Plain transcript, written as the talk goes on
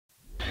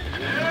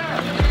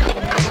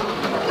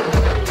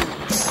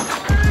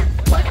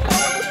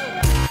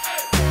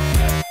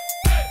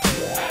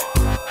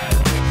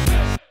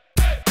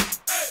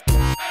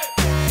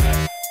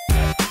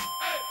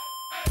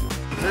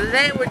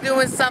today we're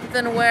doing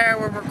something where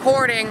we're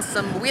recording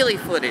some wheelie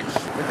footage.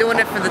 We're doing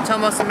it for the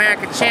TOMOS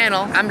America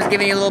channel. I'm just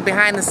giving you a little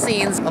behind the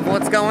scenes of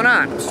what's going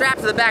on. I'm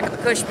strapped to the back of the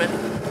Cushman.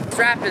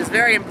 Strap is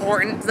very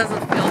important. It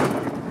doesn't feel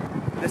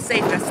the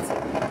safest.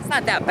 It's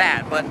not that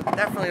bad, but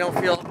definitely don't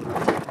feel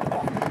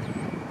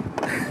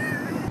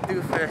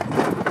due for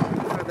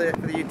the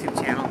YouTube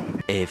channel.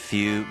 A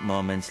few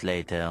moments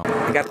later.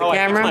 You got the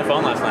camera? I used my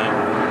phone last night.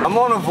 I'm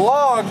on a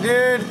vlog,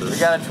 dude. We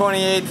got a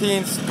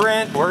 2018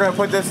 Sprint. We're gonna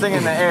put this thing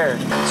in the air.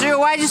 Drew,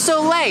 why'd you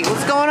so late?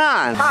 What's going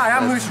on? Hi,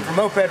 I'm Lucian from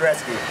Moped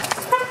Rescue.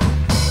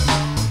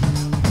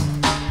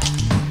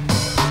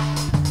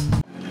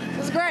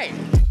 This is great.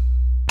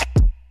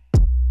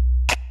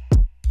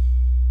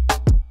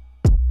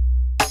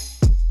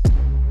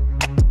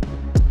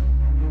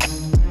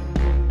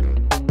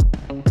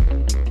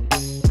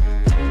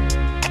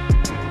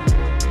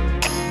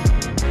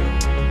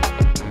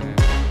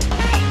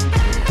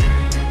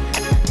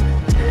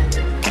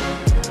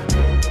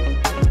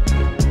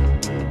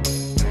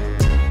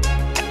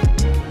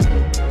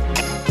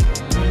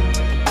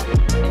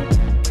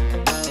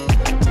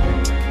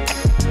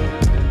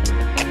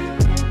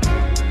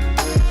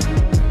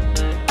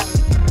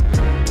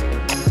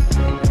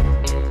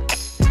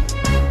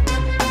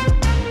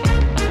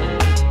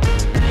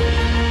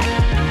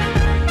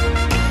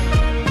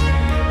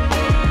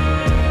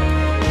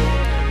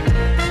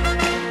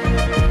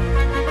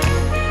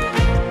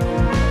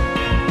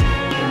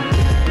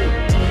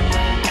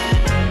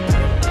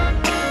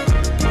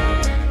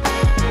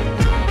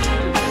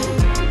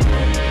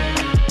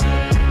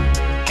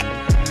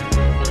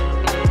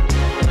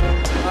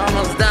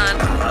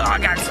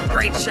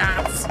 Great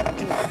shots.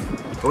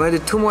 We're gonna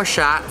do 2 more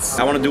shots.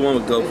 I want to do one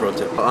with GoPro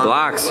too.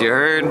 Blocks, you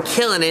heard?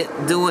 Killing it,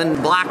 doing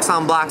blocks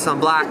on blocks on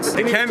blocks.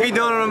 It can be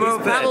done on a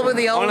moped. Probably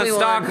the only on a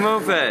stock one.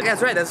 moped.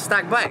 That's right, that's a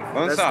stock bike.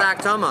 That's stock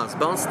Tomos.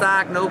 Bone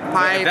stock, no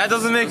pipe. That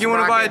doesn't make you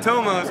want to buy a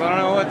Tomos. I don't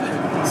know what.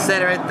 He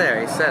said it right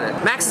there, he said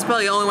it. Max is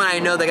probably the only one I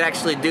know that can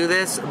actually do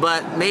this,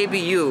 but maybe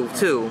you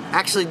too.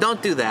 Actually,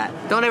 don't do that.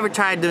 Don't ever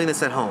try doing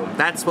this at home.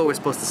 That's what we're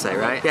supposed to say,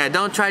 right? Yeah,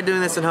 don't try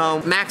doing this at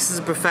home. Max is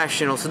a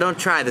professional, so don't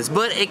try this.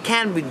 But it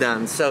can be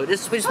done, so we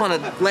just want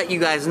to let you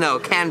guys know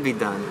it can be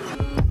done.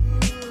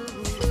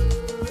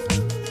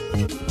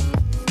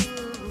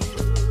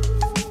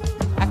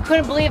 I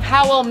couldn't believe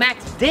how well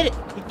Max did it.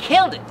 He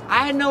killed it.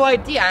 I had no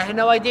idea. I had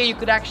no idea you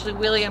could actually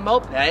wheelie a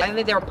moped. I didn't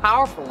think they were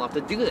powerful enough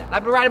to do that.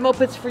 I've been riding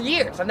mopeds for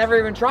years. I've never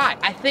even tried.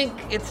 I think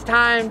it's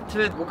time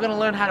we're gonna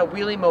learn how to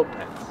wheelie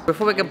mopeds.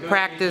 Before we can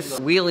practice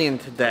wheeling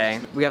today,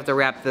 we have to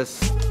wrap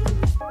this.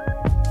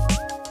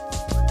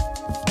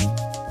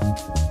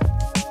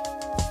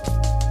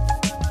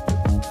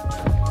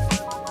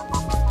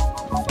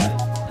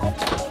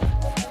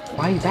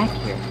 Why are you back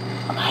here?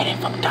 I'm hiding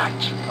from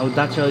Dutch. Oh,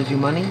 Dutch owes you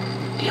money?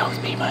 He owes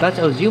me money. Dutch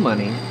owes you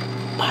money.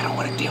 But I don't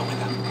want to deal with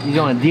him. You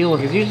don't want to deal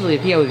with, because usually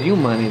if he owes you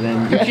money,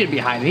 then you should be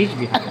hiding, he should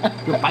be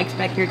hiding. Your bike's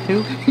back here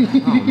too?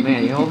 Oh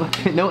man, you hold on.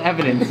 No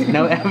evidence,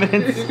 no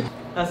evidence.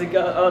 How's it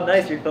go? Oh,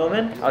 nice, you're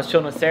filming? I was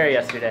chilling with Sarah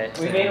yesterday.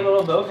 We made a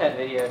little moped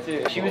video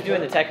too. She was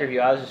doing the tech review,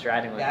 I was just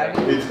riding with her.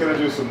 He's gonna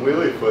do some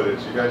wheelie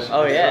footage. You guys should.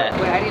 Oh yeah.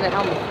 Wait, I need a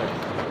helmet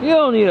first. You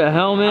don't need a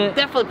helmet. I'll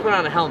definitely put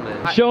on a helmet.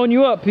 Showing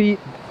you up, Pete.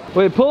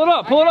 Wait, pull it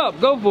up,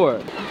 go for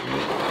it.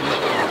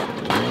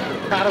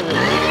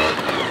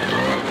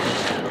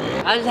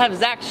 I just have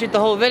Zach shoot the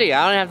whole video.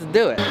 I don't have to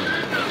do it.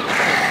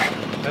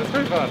 That's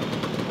pretty fun.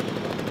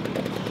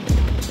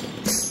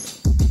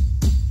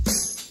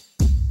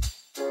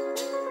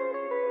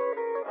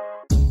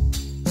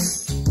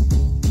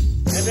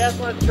 Anybody else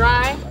want to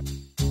try?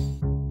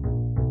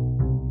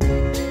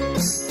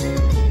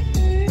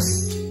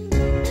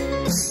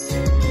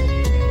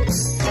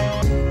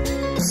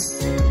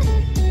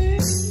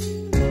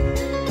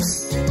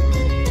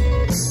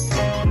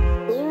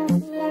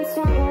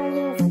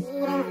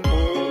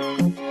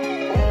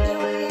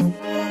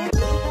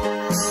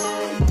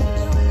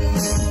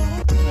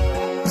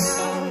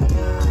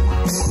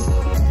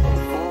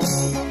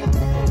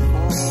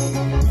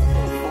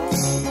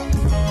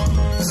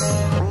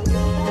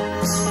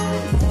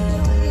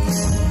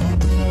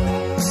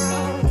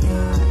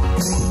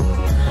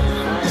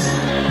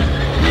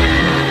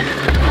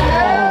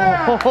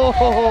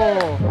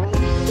 Oh.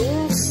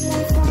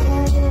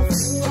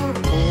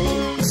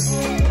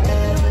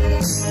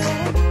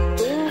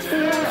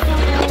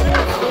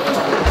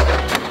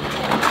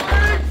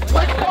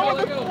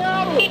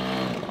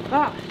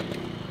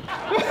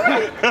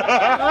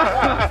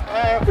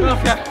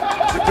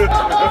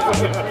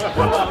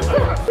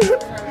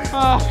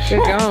 Good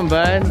going,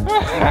 bud.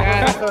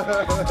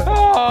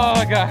 Oh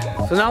my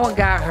god. So no one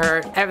got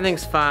hurt.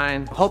 Everything's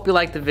fine. Hope you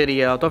liked the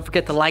video. Don't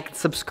forget to like and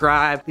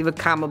subscribe. Leave a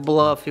comment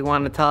below if you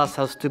want to tell us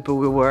how stupid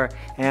we were.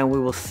 And we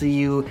will see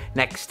you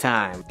next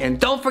time. And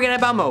don't forget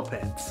about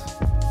mopeds.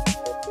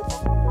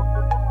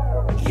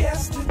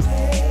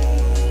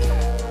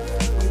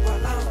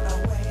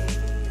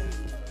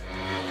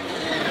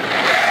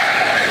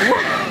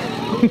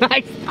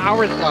 Nice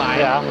power slide.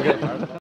 Yeah, I'm good.